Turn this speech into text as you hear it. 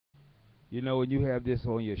You know, when you have this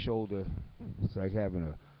on your shoulder, it's like having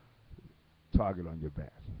a target on your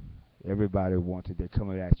back. Everybody wants it. They're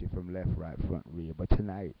coming at you from left, right, front, rear. But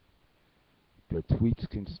tonight, the tweets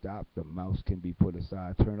can stop. The mouse can be put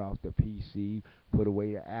aside. Turn off the PC. Put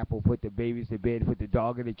away the Apple. Put the babies to bed. Put the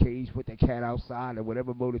dog in the cage. Put the cat outside. Or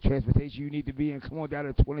whatever mode of transportation you need to be in. Come on down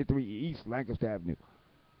to 23 East Lancaster Avenue.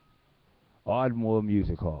 Ardmore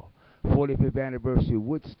Music Hall. 45th anniversary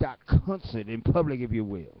Woodstock concert in public, if you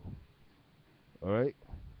will. All right?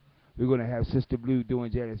 We're going to have Sister Blue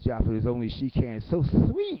doing Janis Joplin as only she can. So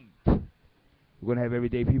sweet. We're going to have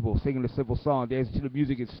everyday people singing a simple song, dancing to the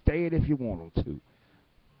music, and staying if you want them to.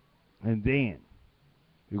 And then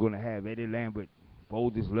we're going to have Eddie Lambert,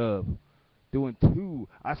 Bold as Love, doing two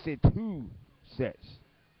sets.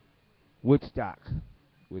 Woodstock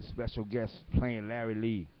with special guests playing Larry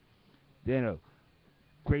Lee. Then a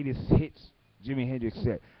greatest hits Jimi Hendrix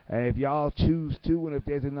set. And if y'all choose to, and if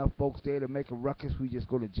there's enough folks there to make a ruckus, we just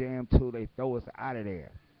going to jam till they throw us out of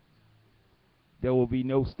there. There will be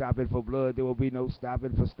no stopping for blood. There will be no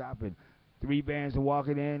stopping for stopping. 3 bands are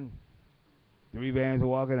walking in. 3 bands are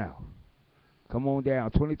walking out. Come on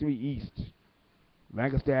down. 23 East,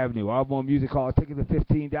 Lancaster Avenue. Ardmore Music Hall. Tickets are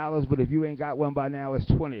 $15, but if you ain't got one by now, it's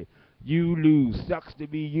 $20. You lose. Sucks to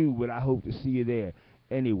be you, but I hope to see you there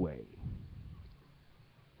anyway.